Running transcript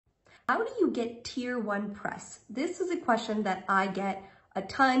How do you get tier one press? This is a question that I get a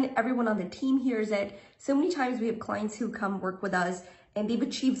ton. Everyone on the team hears it. So many times we have clients who come work with us and they've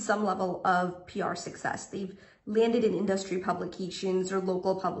achieved some level of PR success. They've landed in industry publications or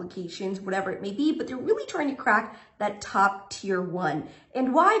local publications, whatever it may be, but they're really trying to crack that top tier one.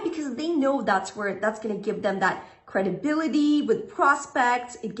 And why? Because they know that's going to give them that credibility with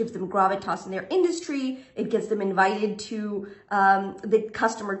prospects. It gives them gravitas in their industry. It gets them invited to the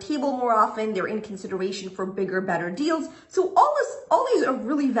customer table more often. They're in consideration for bigger, better deals. So all these are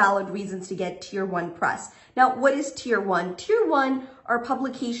really valid reasons to get tier one press. Now, what is tier one? Tier one are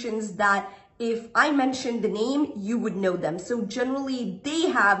publications that if I mentioned the name, you would know them. So generally, they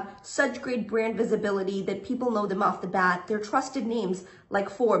have such great brand visibility that people know them off the bat. They're trusted names like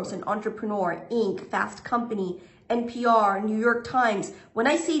Forbes and Entrepreneur, Inc., Fast Company, NPR, New York Times. When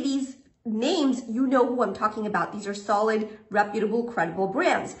I say these names, you know who I'm talking about. These are solid, reputable, credible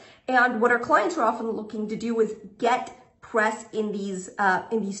brands. And what our clients are often looking to do is get press in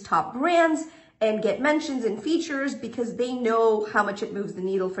these top brands and get mentions and features because they know how much it moves the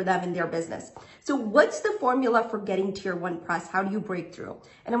needle for them in their business. So what's the formula for getting tier one press? How do you break through?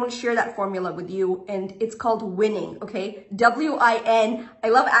 And I want to share that formula with you, and it's called winning, okay? W-I-N. I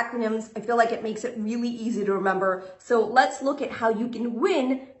love acronyms. I feel like it makes it really easy to remember. So let's look at how you can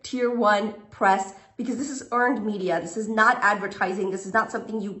win tier one press, because this is earned media. This is not advertising. This is not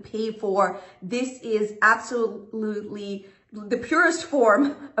something you pay for. This is absolutely the purest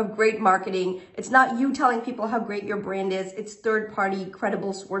form of great marketing. It's not you telling people how great your brand is. It's third-party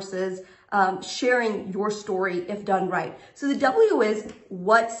credible sources sharing your story if done right. So the W is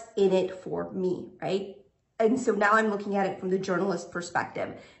what's in it for me, right? And so now I'm looking at it from the journalist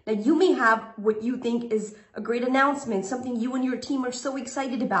perspective. Now you may have what you think is a great announcement, something you and your team are so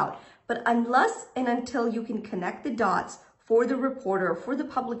excited about, but unless and until you can connect the dots for the reporter, for the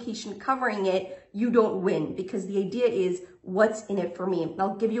publication covering it, you don't win, because the idea is what's in it for me. And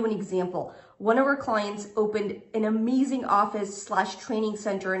I'll give you an example. One of our clients opened an amazing office / training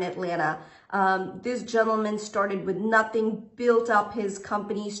center in Atlanta. This gentleman started with nothing, built up his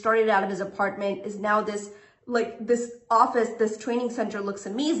company, started out of his apartment, is now this office, this training center looks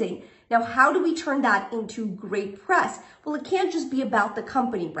amazing. Now, how do we turn that into great press? Well, it can't just be about the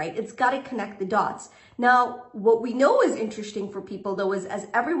company, right? It's got to connect the dots. Now, what we know is interesting for people, though, is as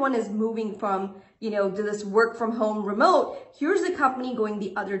everyone is moving from, to this work from home remote, here's a company going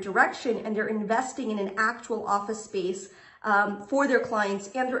the other direction, and they're investing in an actual office space for their clients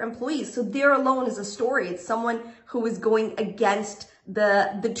and their employees. So there alone is a story. It's someone who is going against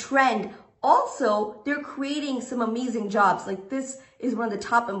the trend. Also, they're creating some amazing jobs. Like, this is one of the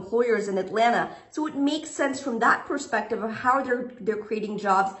top employers in Atlanta. So it makes sense from that perspective of how they're creating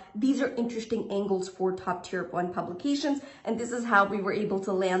jobs. These are interesting angles for top tier one publications. And this is how we were able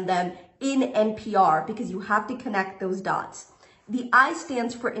to land them in NPR, because you have to connect those dots. The I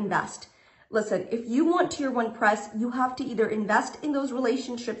stands for invest. Listen, if you want tier one press, you have to either invest in those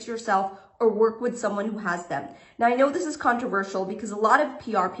relationships yourself or work with someone who has them. Now, I know this is controversial because a lot of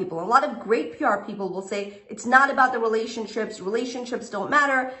PR people, a lot of great PR people will say it's not about the relationships. Relationships don't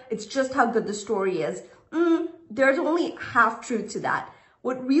matter. It's just how good the story is. There's only half truth to that.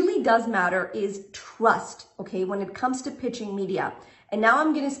 What really does matter is trust, okay, when it comes to pitching media. And now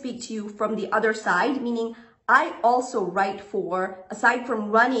I'm going to speak to you from the other side, meaning I also write for, aside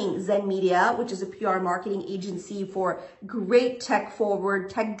from running Zen Media, which is a PR marketing agency for great tech-forward,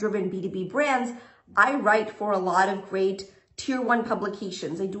 tech-driven B2B brands, I write for a lot of great tier one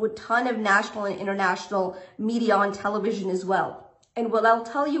publications. I do a ton of national and international media on television as well. And what I'll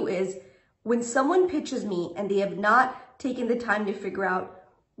tell you is, when someone pitches me and they have not taken the time to figure out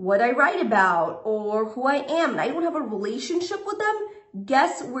what I write about or who I am, and I don't have a relationship with them,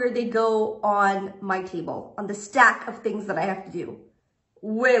 guess where they go on my table, on the stack of things that I have to do?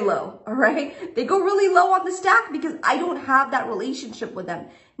 Way low, all right? They go really low on the stack because I don't have that relationship with them.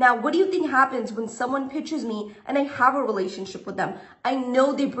 Now, what do you think happens when someone pitches me and I have a relationship with them? I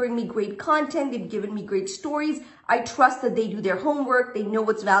know they bring me great content. They've given me great stories. I trust that they do their homework. They know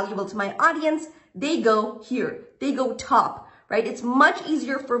what's valuable to my audience. They go here. They go top. Right? It's much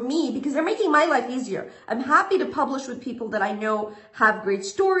easier for me because they're making my life easier. I'm happy to publish with people that I know have great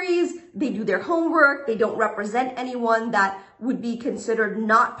stories. They do their homework. They don't represent anyone that would be considered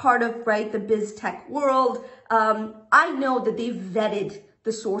not part of, right, the biz tech world. I know that they've vetted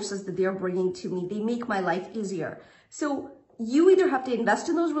the sources that they're bringing to me. They make my life easier. So you either have to invest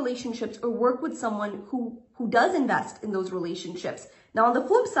in those relationships or work with someone who does invest in those relationships. Now, on the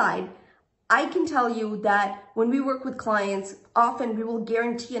flip side, I can tell you that when we work with clients, often we will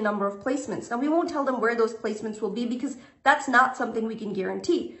guarantee a number of placements. Now, we won't tell them where those placements will be because that's not something we can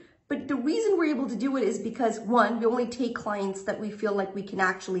guarantee. But the reason we're able to do it is because, one, we only take clients that we feel like we can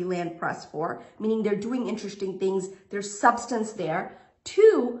actually land press for, meaning they're doing interesting things, there's substance there.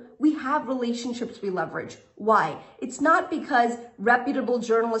 Two, we have relationships we leverage. Why? It's not because reputable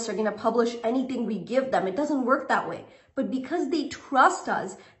journalists are going to publish anything we give them. It doesn't work that way. But because they trust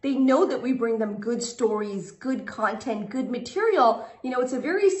us, they know that we bring them good stories, good content, good material. It's a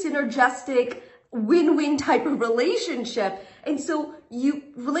very synergistic, win-win type of relationship. And so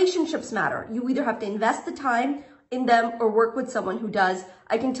relationships matter. You either have to invest the time in them or work with someone who does.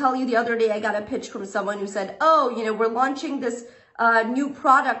 I can tell you the other day, I got a pitch from someone who said, we're launching this new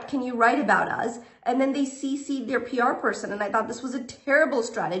product. Can you write about us? And then they CC'd their PR person. And I thought this was a terrible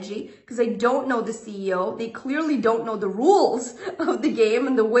strategy because they don't know the CEO. They clearly don't know the rules of the game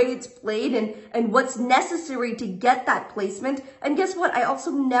and the way it's played and what's necessary to get that placement. And guess what? I also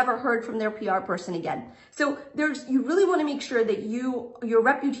never heard from their PR person again. So you really want to make sure that your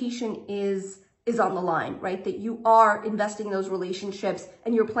reputation is on the line, right? That you are investing in those relationships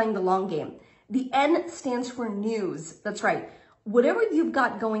and you're playing the long game. The N stands for news. That's right. Whatever you've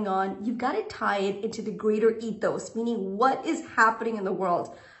got going on, you've got to tie it into the greater ethos, meaning what is happening in the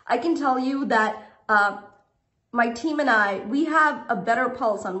world. I can tell you that my team and I, we have a better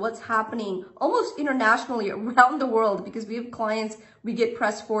pulse on what's happening almost internationally around the world because we have clients we get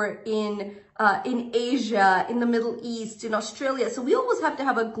press for in Asia, in the Middle East, in Australia. So we always have to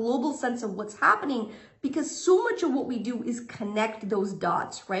have a global sense of what's happening because so much of what we do is connect those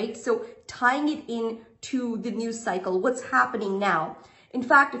dots, right? So tying it in to the news cycle, what's happening now. In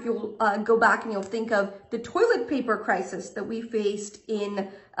fact, if you'll go back and you'll think of the toilet paper crisis that we faced in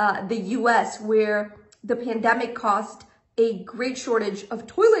the US, where the pandemic caused a great shortage of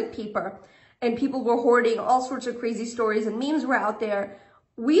toilet paper and people were hoarding, all sorts of crazy stories and memes were out there.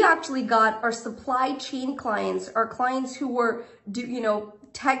 We actually got our supply chain clients, our clients who were,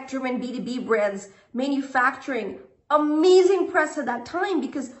 tech-driven B2B brands, manufacturing, amazing press at that time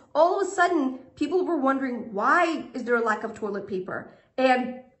because all of a sudden people were wondering, why is there a lack of toilet paper?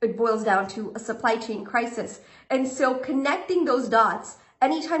 And it boils down to a supply chain crisis. And so connecting those dots,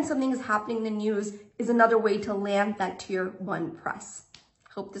 anytime something is happening in the news, is another way to land that tier 1 press.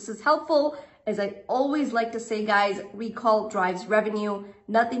 Hope this is helpful. As I always like to say, guys, recall drives revenue.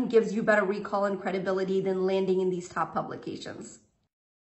 Nothing gives you better recall and credibility than landing in these top publications.